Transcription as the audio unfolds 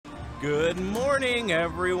Good morning,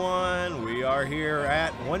 everyone. We are here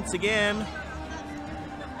at, once again,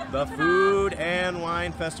 the Food and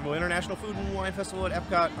Wine Festival, International Food and Wine Festival at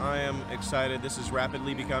Epcot. I am excited. This is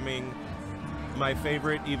rapidly becoming my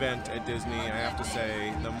favorite event at Disney. I have to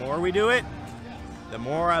say, the more we do it, the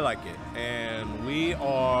more I like it. And we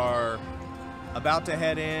are about to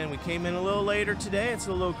head in. We came in a little later today. It's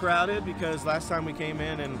a little crowded because last time we came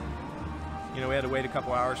in and we had to wait a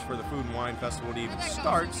couple hours for the Food and Wine Festival to even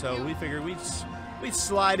start, so we figured we'd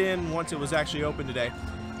slide in once it was actually open today.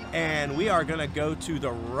 And we are gonna go to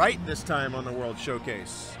the right this time on the World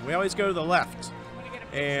Showcase. We always go to the left,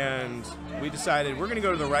 and we decided we're gonna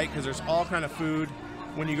go to the right because there's all kind of food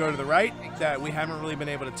when you go to the right that we haven't really been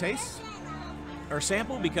able to taste or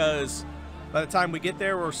sample, because by the time we get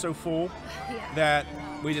there we're so full that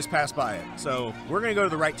we just pass by it. So we're gonna go to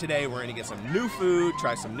the right today. We're gonna get some new food,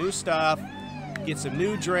 try some new stuff, get some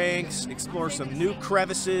new drinks, explore some new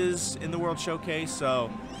crevices in the World Showcase.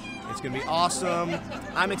 So it's gonna be awesome.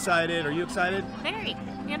 I'm excited. Are you excited? Very.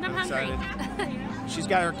 And I'm hungry. She's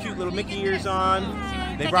got her cute little Mickey ears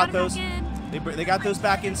on. They brought those. They got those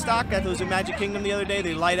back in stock. Got those in Magic Kingdom the other day.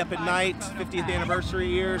 They light up at night. 50th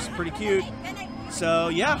anniversary ears. Pretty cute. So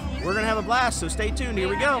yeah, we're gonna have a blast. So stay tuned. Here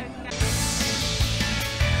we go.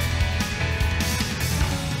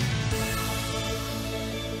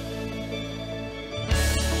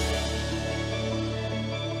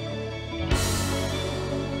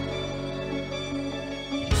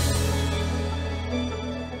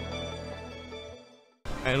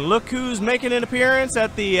 And look who's making an appearance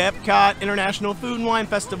at the Epcot International Food and Wine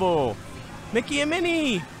Festival. Mickey and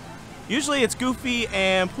Minnie. Usually it's Goofy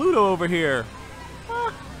and Pluto over here.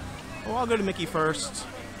 Well, I'll go to Mickey first.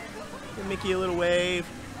 Give Mickey a little wave.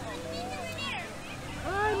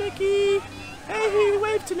 Hi, Mickey. Hey,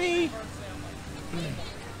 wave to me.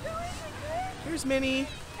 Here's Minnie.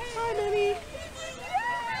 Hi, Minnie.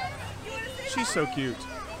 She's so cute.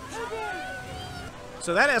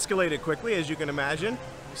 So that escalated quickly, as you can imagine.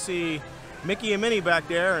 You see Mickey and Minnie back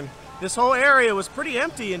there, and this whole area was pretty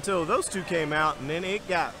empty until those two came out, and then it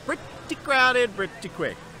got pretty crowded pretty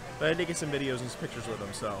quick. But I did get some videos and some pictures with them,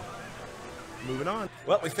 so moving on.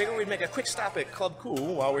 Well, we figured we'd make a quick stop at Club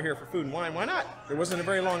Cool while we're here for food and wine. Why not? There wasn't a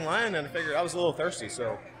very long line, and I figured I was a little thirsty,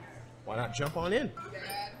 so why not jump on in?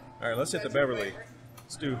 All right, let's hit the Beverly.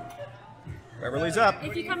 Let's do Beverly's up.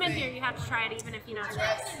 If you come in here, you have to try it even if you know it's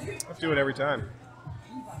gross. Let's do it every time.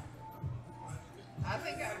 I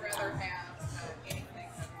think I'd rather have anything.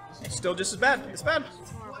 Still just as bad. It's bad.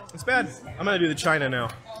 It's bad. I'm gonna do the China now.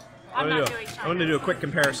 I'm not doing China. I'm gonna do a quick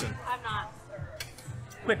comparison. I'm not.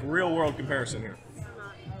 Quick real world comparison here.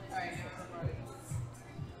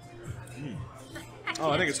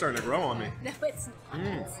 Oh, I think it's starting to grow on me. No, it's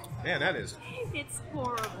not. Man, that is. It's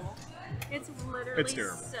horrible. It's literally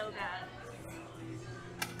terrible. so bad.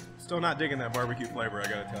 Still not digging that barbecue flavor, I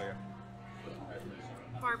gotta tell you.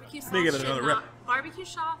 Barbecue sauce Let me give it another rip. Barbecue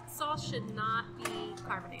sauce should not be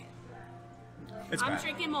carbonated. It's I'm bad.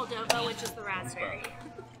 drinking Moldova, which is the raspberry.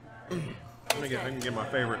 I can get my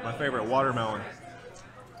favorite watermelon.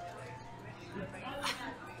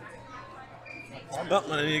 Oh,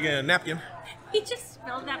 I need to get a napkin. He just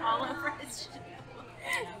spilled that all over his shoe.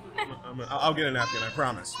 I'll get a napkin, I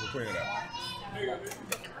promise. We'll clean it up.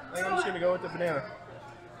 I think I'm just gonna go with the banana.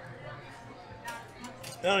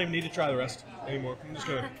 I don't even need to try the rest anymore. I'm just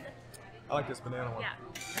gonna. I like this banana one. Yeah.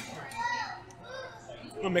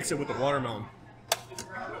 I'm gonna mix it with the watermelon.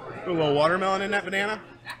 Put a little watermelon in that banana.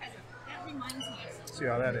 See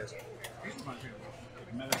how that is.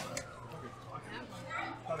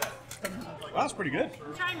 Wow, that's pretty good.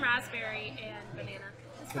 I'm trying raspberry and banana.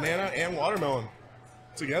 Banana and watermelon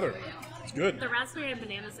together. It's good. The raspberry and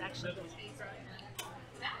banana is actually good.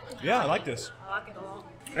 Yeah, I like this. I like it a lot.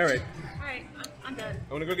 All right, All right, I'm done. I'm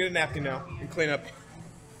gonna go get a napkin now and clean up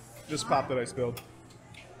this pop that I spilled.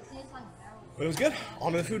 But it was good.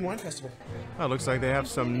 On to the Food and Wine Festival. Oh, it looks like they have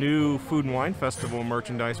some new Food and Wine Festival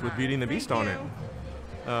merchandise with Beauty and the Beast on it.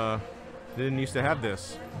 They didn't used to have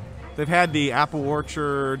this. They've had the Apple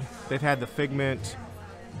Orchard, they've had the Figment,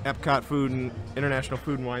 Epcot Food and International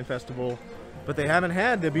Food and Wine Festival, but they haven't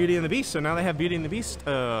had the Beauty and the Beast, so now they have Beauty and the Beast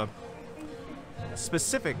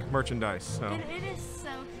specific merchandise. So. It is so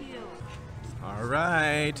cute. All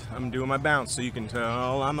right, I'm doing my bounce so you can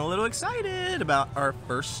tell I'm a little excited about our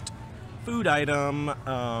first food item,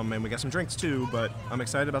 and we got some drinks too, but I'm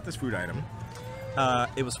excited about this food item.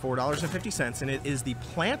 It was $4.50, and it is the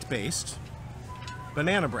plant-based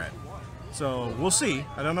banana bread. So we'll see.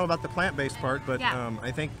 I don't know about the plant-based part, but Yeah.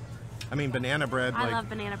 I mean banana bread. I love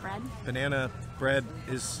banana bread. Banana bread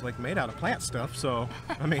is like made out of plant stuff, so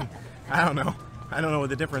I mean, I don't know. I don't know what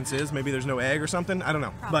the difference is. Maybe there's no egg or something. I don't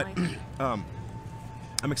know. Probably. But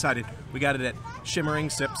I'm excited. We got it at Shimmering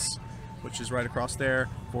Sips, which is right across there.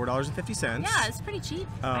 $4.50. Yeah, it's pretty cheap.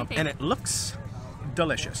 I think. And it looks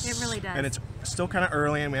delicious. It really does. And it's still kind of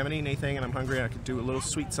early, and we haven't eaten anything, and I'm hungry. I could do a little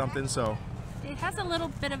sweet something. So It has a little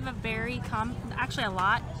bit of a berry actually a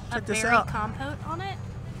lot Check of this berry out. compote on it.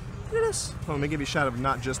 look at this. Well, let me give you a shot of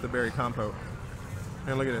not just the berry compote.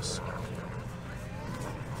 And look at this.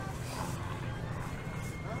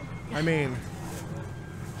 I mean,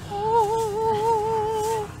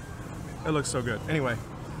 it looks so good. Anyway,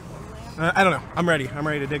 I don't know. I'm ready. I'm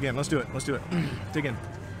ready to dig in. Let's do it. Let's do it. Dig in.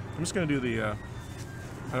 I'm just gonna do the, I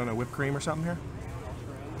don't know, whipped cream or something here.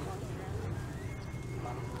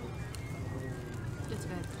 It's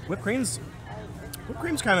good. Whipped cream's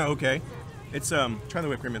kind of okay. It's try the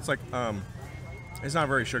whipped cream. It's like it's not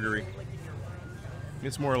very sugary.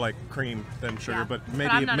 It's more like cream than sugar, Yeah. but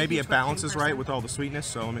But I'm not a maybe huge it whipped cream balances right person. with all the sweetness.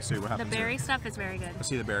 So let me see what The happens. berry Here. stuff is very good. Let's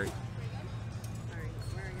see the berry.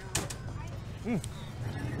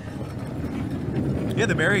 Yeah,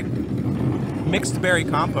 the berry mixed berry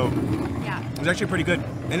compote Yeah. is actually pretty good,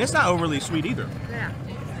 and it's not overly sweet either. Yeah.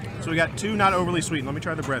 So we got two not overly sweet. Let me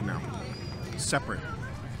try the bread now. Separate.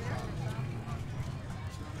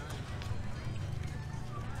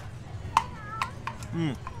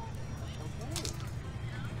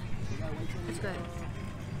 It's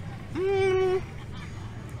good.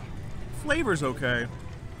 Flavor's okay.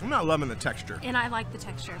 I'm not loving the texture. And I like the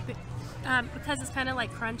texture. Because it's kind of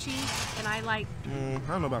like crunchy, and I like... I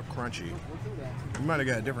don't know about crunchy. You might have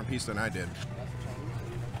got a different piece than I did.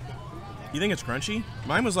 You think it's crunchy?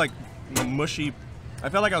 Mine was like mushy. I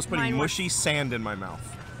felt like I was putting Mine was- mushy sand in my mouth.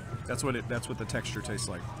 That's what the texture tastes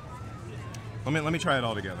like. Let me try it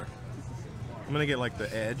all together. I'm gonna get like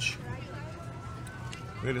the edge.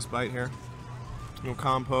 Look at this bite here. Little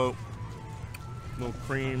compote, little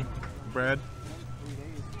cream, bread.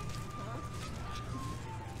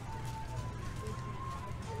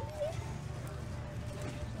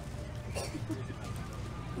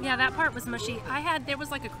 Yeah, that part was mushy. There was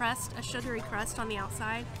like a crust, a sugary crust on the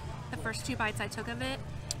outside. The first two bites I took of it,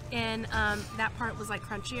 and that part was like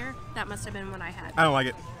crunchier. That must have been what I had. I don't like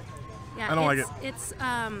it. Yeah, I don't like it. It's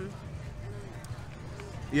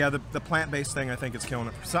Yeah, the plant-based thing I think is killing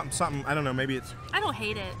it. Something. I don't know. Maybe it's. I don't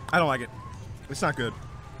hate it. I don't like it. It's not good.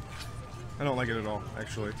 I don't like it at all.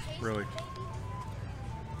 Actually, really,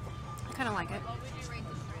 I kind of like it.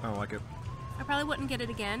 I don't like it. I probably wouldn't get it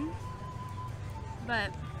again,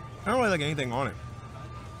 but I don't really like anything on it.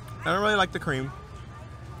 I don't really like the cream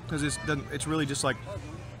because it's really just like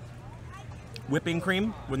whipping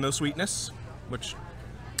cream with no sweetness, which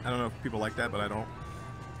I don't know if people like that, but I don't.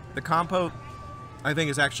 The compote, I think,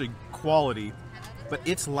 is actually quality, but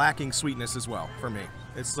it's lacking sweetness as well for me.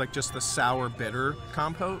 It's like just the sour, bitter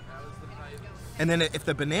compote. And then if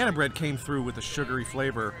the banana bread came through with a sugary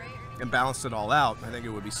flavor and balanced it all out, I think it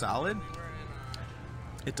would be solid.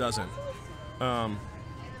 It doesn't.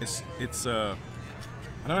 It's I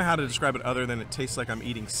don't know how to describe it other than it tastes like I'm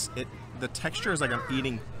eating it. The texture is like I'm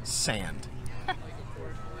eating sand.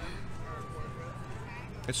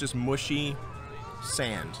 It's just mushy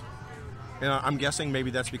sand. And I'm guessing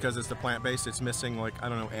maybe that's because it's the plant-based. It's missing like, I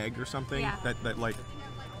don't know, egg or something. Yeah. That like,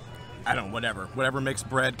 I don't know, whatever makes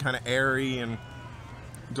bread kind of airy and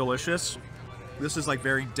delicious. This is like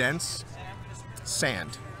very dense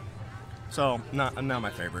sand. So not my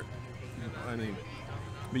favorite. I mean,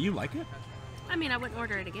 but you like it? I mean, I wouldn't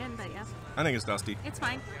order it again, but yeah, I think it's dusty. it's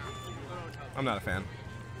fine. I'm not a fan.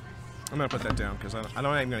 I'm gonna put that down because I'm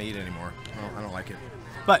not even gonna eat it anymore. I don't like it.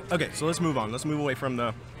 But okay, so let's move on. Let's move away from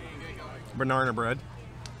the banana bread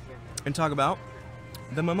and talk about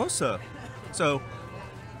the mimosa. So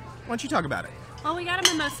why don't you talk about it? Well, we got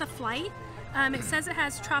a mimosa flight. It says it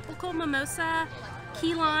has tropical mimosa,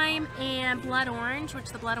 key lime, and blood orange, which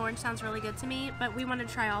the blood orange sounds really good to me, but we wanted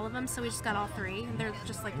to try all of them, so we just got all three. They're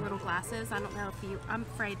just like little glasses. I don't know if I'm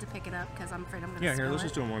afraid to pick it up because I'm afraid I'm going to Yeah, here, let's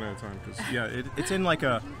just do them one at a time. Cause yeah, it's in like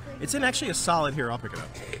it's in actually a solid. Here, I'll pick it up.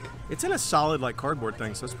 It's in a solid like cardboard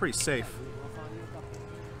thing, so it's pretty safe.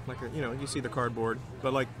 Like you see the cardboard,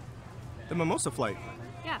 but like the mimosa flight.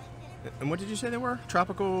 Yeah. And what did you say they were?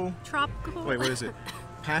 Tropical. Tropical. Wait, what is it?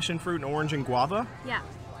 Passion fruit and orange and guava. Yeah.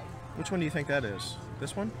 Which one do you think that is?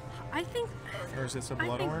 This one, I think or is this a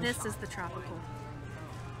blood orange? this is the tropical.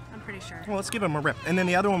 I'm pretty sure. Well, let's give them a rip. And then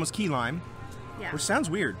the other one was key lime, Yeah. which sounds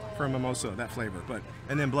weird for a mimosa, that flavor, but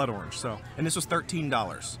and then blood orange. So, and this was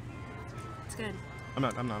 $13. It's good. I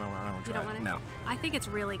don't You try don't want it. it? No, I think it's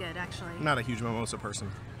really good, actually. I'm not a huge mimosa person.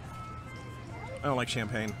 I don't like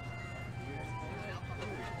champagne.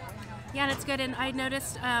 Yeah, and it's good. And I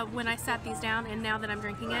noticed when I sat these down, and now that I'm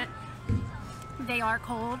drinking it, they are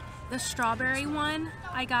cold. The strawberry one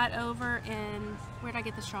I got over in, where did I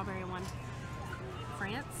get the strawberry one?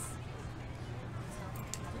 France?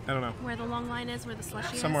 I don't know. Where the long line is, where the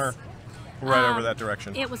slushy Somewhere is. right over that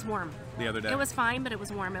direction. It was warm. The other day. It was fine, but it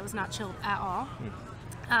was warm. It was not chilled at all.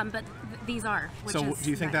 But these are. Which So is do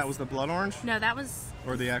you think nice. that was the blood orange? No, that was.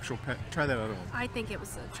 Or the actual try that other one. I think it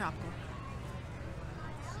was a tropical.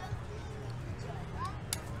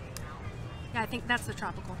 Yeah, I think that's the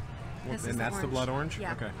tropical. This is And that's the blood orange?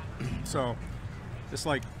 Yeah. Okay. So this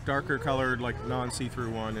like darker colored, like non-see-through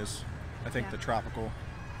one is, I think, Yeah. the tropical.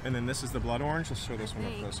 And then this is the blood orange. Let's show this one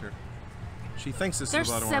up Hey. close here. She thinks this They're is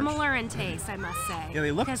the blood orange. similar in taste, I must say. Yeah,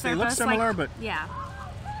 they look 'Cause they're both similar, like, but yeah,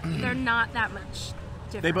 they're not that much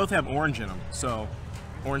different. they both have orange in them. So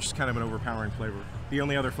orange is kind of an overpowering flavor. The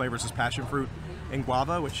only other flavors is passion fruit and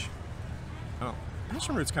guava, which, oh,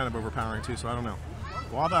 passion fruit's kind of overpowering too, so I don't know.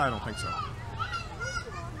 Guava, I don't think so.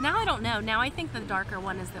 Now I don't know. Now I think the darker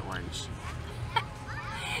one is the orange.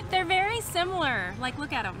 They're very similar. Like,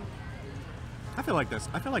 look at them. I feel like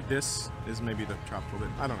this is maybe the tropical.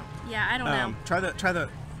 I don't know. Yeah, I don't know. Try the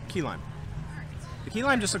key lime. The key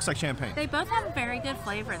lime just looks like champagne. They both have very good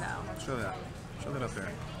flavor, though. Show that. Show that up there.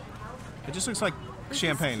 It just looks like This is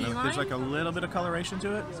champagne. key There's lime? like a little bit of coloration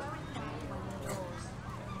to it.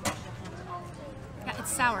 Yeah,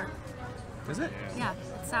 it's sour. Is it? Yeah,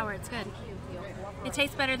 it's sour. It's good. It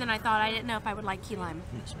tastes better than I thought. I didn't know if I would like key lime,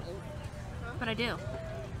 but I do.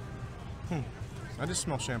 I just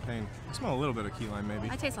smell champagne. I smell a little bit of key lime, maybe.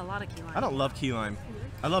 I taste a lot of key lime. I don't love key lime.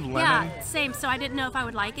 I love lemon. Yeah, same. So I didn't know if I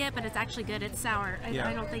would like it, but it's actually good. It's sour.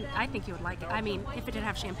 Yeah. I think you would like it. I mean, if it did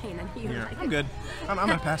have champagne, then you would Yeah, like I'm it. good. I'm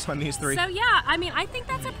gonna pass on these three. So yeah, I mean, I think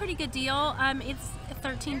that's a pretty good deal. It's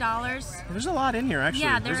 $13. There's a lot in here, actually.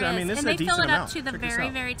 Yeah, there is. I mean, this and is a they fill decent it up amount. to the Check this very,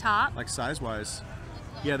 out. very top. Like size-wise.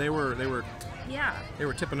 Yeah, they were Yeah,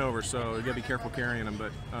 tipping over, so you gotta be careful carrying them.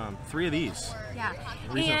 But 3 of these, yeah.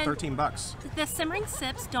 reason And $13. the Shimmering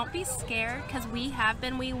Sips, don't be scared, because we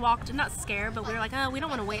walked, not scared, but we were like, oh, we don't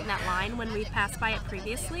want to wait in that line when we passed by it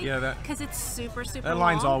previously. Yeah, that- because it's super, super That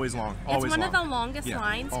long. line's always long. Always It's one long. of the longest Yeah,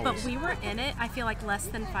 lines, always. but we were in it, I feel like less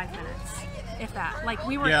than 5 minutes, if that. Like,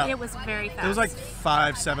 we were, Yeah. it was very fast. It was like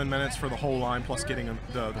 5-7 minutes for the whole line, plus getting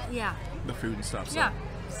yeah, the food and stuff. So yeah.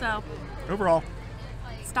 So, overall,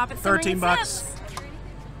 stop at 13 Shimmering bucks. Sips.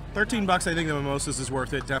 $13. I think the mimosas is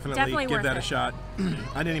worth it. Definitely give worth that a it. shot.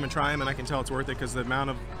 I didn't even try them, and I can tell it's worth it because the amount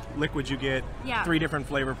of liquid you get, Yeah. 3 different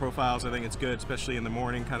flavor profiles. I think it's good, especially in the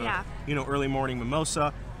morning, kind of Yeah. early morning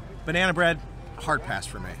mimosa. Banana bread, hard pass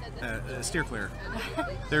for me. Steer clear.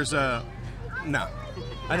 There's a no.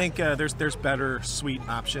 I think there's better sweet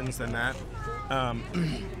options than that.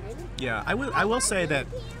 Yeah, I will say that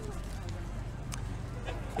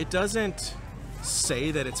it doesn't say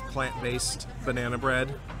that it's plant-based banana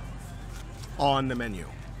bread on the menu.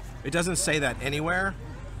 It doesn't say that anywhere.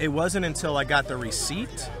 It wasn't until I got the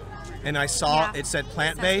receipt and I saw Yeah, it said it says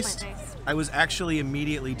plant-based. plant-based. I was actually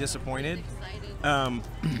immediately disappointed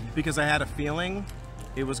because I had a feeling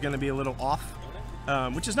it was going to be a little off,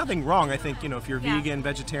 which is nothing wrong. I think, if you're Yeah. vegan,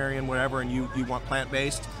 vegetarian, whatever, and you want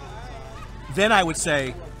plant-based, then I would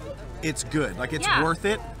say it's good. Like, it's Yeah. worth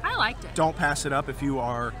it. I liked it. Don't pass it up if you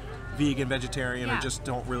are vegan, vegetarian, or Yeah. just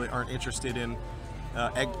aren't interested in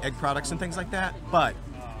egg products and things like that. But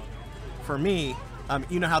for me,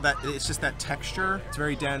 you know how that it's just that texture. It's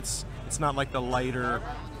very dense. It's not like the lighter.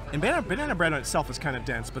 And banana bread on itself is kind of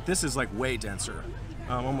dense, but this is like way denser.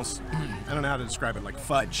 Almost, I don't know how to describe it, like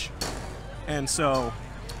fudge. And so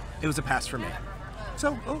it was a pass for me.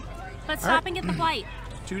 So, But all stop right. and get the flight.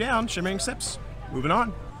 2 down, Shimmering Sips. Moving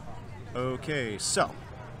on. Okay, so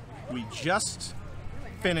we just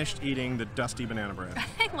finished eating the dusty banana bread.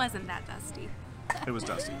 It wasn't that dusty. It was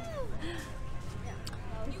dusty.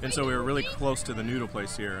 And so we were really close to the noodle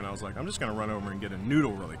place here, and I was like, I'm just going to run over and get a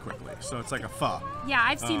noodle really quickly. So it's like a pho. Yeah,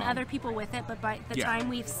 I've seen other people with it, but by the yeah. time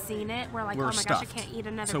we've seen it, we're like, We're oh my gosh, stuffed. I can't eat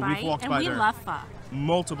another So we've bite. walked And by we there. love pho.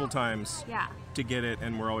 Multiple times Yeah. to get it,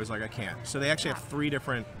 and we're always like, I can't. So they actually have 3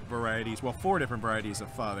 different varieties, well, 4 different varieties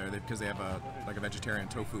of pho there, because they have a vegetarian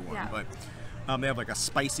tofu one. Yeah. But they have like a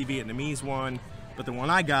spicy Vietnamese one. But the one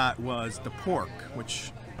I got was the pork,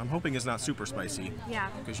 which I'm hoping is not super spicy. Yeah.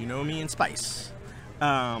 Because you know me and spice.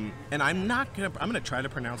 And I'm gonna try to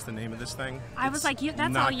pronounce the name of this thing. I was like,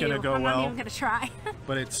 that's not all you. gonna go I'm well, not even going to try.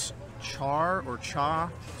 but it's Char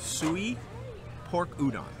Siu Pork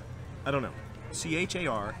Udon. I don't know.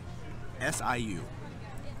 CHARSIU.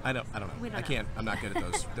 I don't know. We don't I know. can't. I'm not good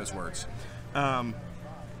at those words.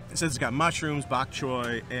 It says it's got mushrooms, bok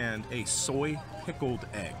choy, and a soy pickled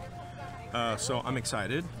egg. So I'm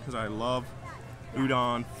excited because I love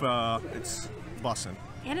udon, pho. It's bussin'.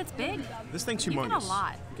 And it's big. This thing's You humongous. get a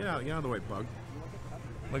lot. Get out of the way, bug.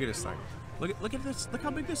 Look at this thing. Look at this. Look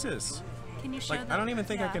how big this is. Can you show Like, them? I don't even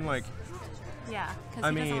think I can like. Yeah, because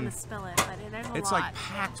I he doesn't mean, want to spill it, but there's a lot. It's like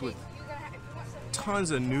packed with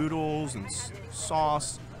tons of noodles and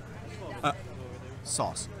sauce.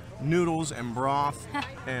 Noodles and broth.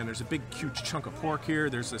 And there's a big, huge chunk of pork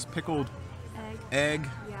here. There's this pickled egg,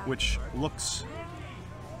 Yeah. which looks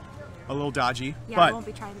a little dodgy. Yeah, but I won't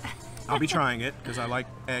be trying that. I'll be trying it because I like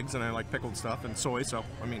eggs and I like pickled stuff and soy. So,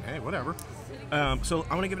 I mean, hey, whatever. So I'm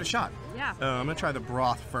going to give it a shot. Yeah. I'm going to try the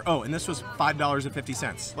broth for. Oh, and this was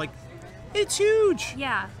 $5.50. Like, it's huge.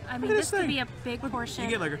 Yeah, I mean, at this this could be thing. a big portion You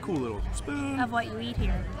get like a cool little spoon, of what you eat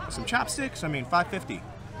here. some chopsticks. I mean, $5.50.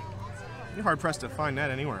 You're hard pressed to find that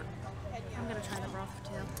anywhere. I'm gonna try the broth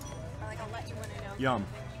too. Yum.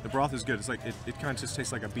 The broth is good. It's like it kind of just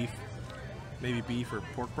tastes like a beef, maybe beef or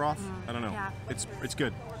pork broth. I don't know. Yeah. It's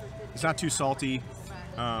good. It's not too salty.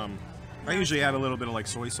 I usually add a little bit of like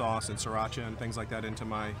soy sauce and sriracha and things like that into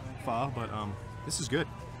my pho, but this is good.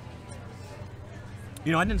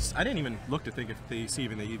 You know, I didn't even look to think if they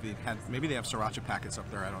had, maybe they have sriracha packets up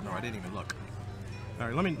there. I don't know. I didn't even look. All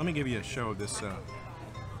right, let me give you a show of this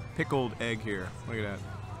pickled egg here. Look at that.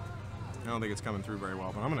 I don't think it's coming through very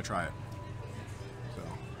well, but I'm gonna try it. So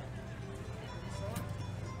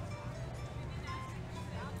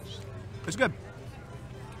it's good.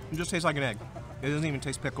 It just tastes like an egg. It doesn't even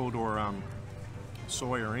taste pickled or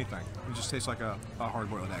soy or anything. It just tastes like a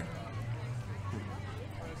hard-boiled egg.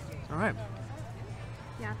 All right.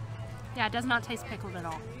 Yeah. Yeah, it does not taste pickled at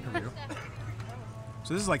all. There we go.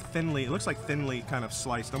 So this is like thinly, it looks like thinly kind of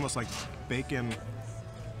sliced, almost like bacon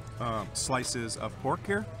slices of pork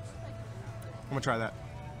here. I'm gonna try that.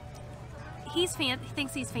 He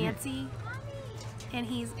thinks he's fancy, and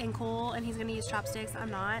he's cool, and he's gonna use chopsticks. I'm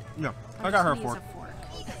not. No, I'm I got just her a gonna fork.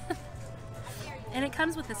 use a fork. And it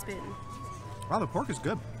comes with a spoon. Wow, the pork is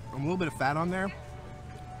good. A little bit of fat on there.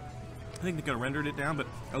 I think they could have rendered it down, but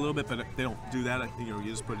a little bit, but they don't do that. You know,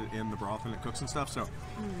 you just put it in the broth and it cooks and stuff. So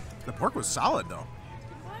the pork was solid though.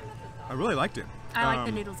 I really liked it. I like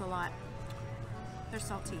the noodles a lot. They're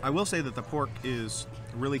salty. I will say that the pork is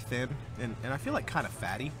really thin and I feel like kind of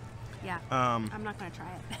fatty. Yeah. I'm not gonna try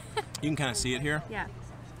it. You can kind of see it here. Yeah.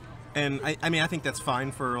 And I mean, I think that's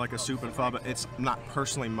fine for like a soup and pho, but it's not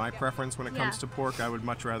personally my preference when it comes to pork. I would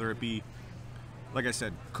much rather it be, like I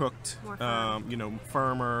said, cooked, More firm. you know,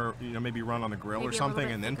 firmer, you know, maybe run on the grill Maybe or a little something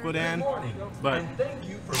bit and then thicker. put in. But, Thank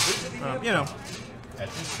you for visiting you know, At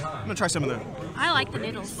this time, I'm gonna try some of the I like the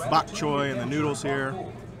noodles. bok choy and the noodles here.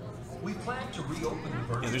 we plan to reopen the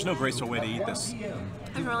virtual Yeah, there's no graceful way to eat this,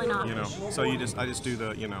 There's really not. you know. So I just do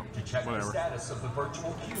the, you know, To check the whatever. status of the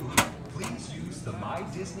virtual queue, please use the My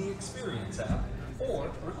Disney Experience app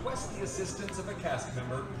or request the assistance of a cast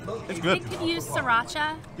member located. It's good. It could use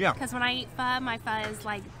sriracha. Yeah. Because when I eat pho, my pho is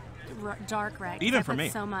like dark red. 'cause Even I for put me,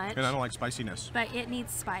 so much. and I don't like spiciness. But it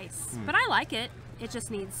needs spice. But I like it. It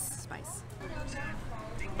just needs spice.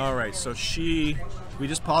 All right, so we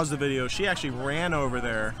just paused the video. She actually ran over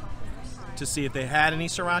there to see if they had any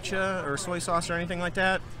sriracha or soy sauce or anything like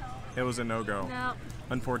that. It was a no-go, No.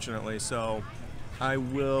 unfortunately. So I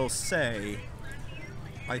will say,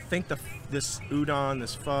 I think this udon,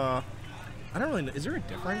 this pho, I don't really know. Is there a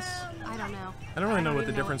difference? I don't know. I don't really know what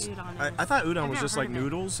the even difference. udon I is. thought udon I've was never just heard like of it.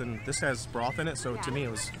 noodles, and this has broth in it. So to Yeah. me,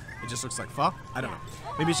 it just looks like pho. I don't know.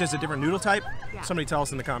 Maybe it's just a different noodle type. Yeah. Somebody tell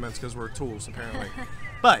us in the comments because we're tools apparently.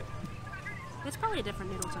 But It's probably a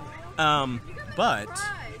different noodle type. but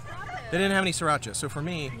they didn't have any sriracha. So for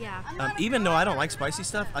me, Yeah. even though I don't like spicy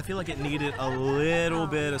stuff, I feel like it needed a little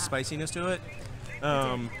bit of spiciness to it.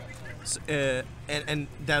 And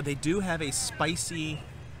now they do have a spicy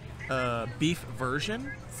beef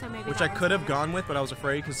version, So maybe which that I one's could have better. gone with, but I was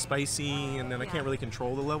afraid because spicy, and then I can't really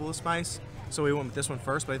control the level of spice. So we went with this one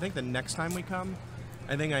first. But I think the next time we come,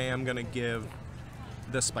 I think I am gonna give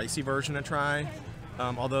the spicy version a try.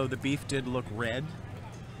 Although the beef did look red,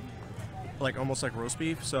 like almost like roast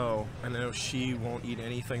beef. So I know she won't eat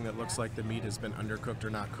anything that looks like the meat has been undercooked or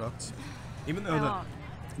not cooked. Even though I won't.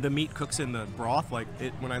 the meat cooks in the broth, like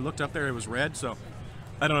it, when I looked up there, it was red. So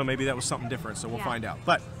I don't know, maybe that was something different. So we'll Yeah. find out.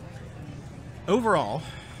 But overall,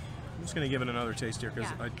 I'm just gonna give it another taste here because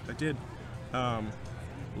Yeah. I did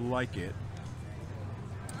like it.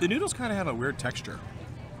 The noodles kind of have a weird texture.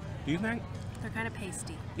 Do you think? They're kind of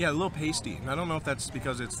pasty. Yeah, a little pasty. And I don't know if that's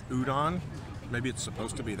because it's udon. Maybe it's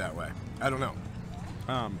supposed to be that way. I don't know.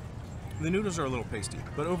 The noodles are a little pasty,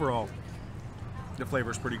 but overall, the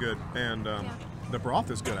flavor is pretty good, and the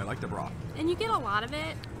broth is good. I like the broth. And you get a lot of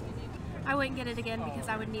it. I wouldn't get it again because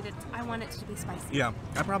I would need it. I want it to be spicy. Yeah,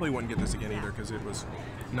 I probably wouldn't get this again either because it was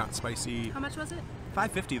not spicy. How much was it?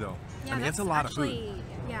 $5.50 though. Yeah, I mean, that's a lot of food.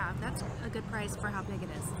 Yeah, that's a good price for how big it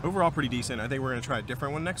is. Overall, pretty decent. I think we're gonna try a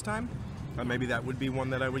different one next time. Maybe that would be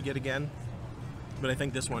one that I would get again. But I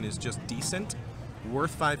think this one is just decent,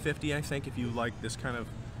 worth $5.50. I think if you like this kind of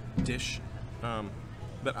dish,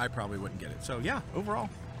 but I probably wouldn't get it. So yeah, overall,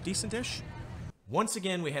 decent dish. Once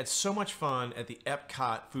again, we had so much fun at the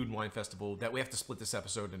Epcot Food and Wine Festival that we have to split this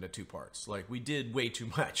episode into 2 parts. Like, we did way too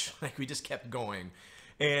much. Like, we just kept going.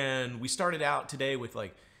 And we started out today with,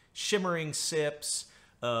 like, Shimmering Sips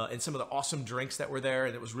and some of the awesome drinks that were there,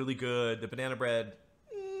 and it was really good. The banana bread,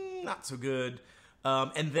 not so good.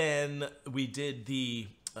 And then we did the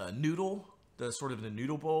noodle, the sort of the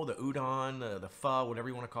noodle bowl, the udon, the pho, whatever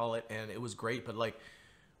you want to call it, and it was great. But, like,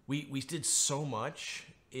 we did so much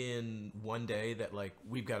in one day that, like,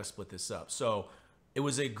 we've got to split this up. So it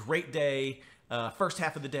was a great day. First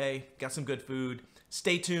half of the day, got some good food.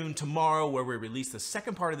 Stay tuned tomorrow where we release the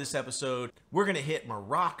second part of this episode. We're gonna hit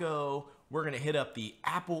Morocco. We're gonna hit up the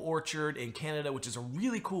apple orchard in Canada, which is a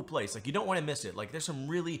really cool place. Like, you don't want to miss it. Like, there's some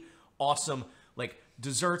really awesome, like,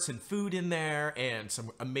 desserts and food in there, and some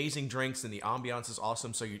amazing drinks, and the ambiance is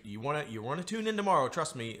awesome. So you wanna tune in tomorrow.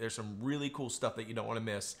 Trust me, there's some really cool stuff that you don't want to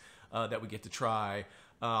miss that we get to try.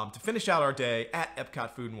 To finish out our day at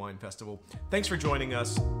Epcot Food and Wine Festival. Thanks for joining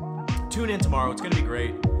us. Tune in tomorrow. It's going to be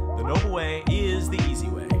great. The Noble Way is the easy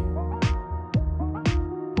way.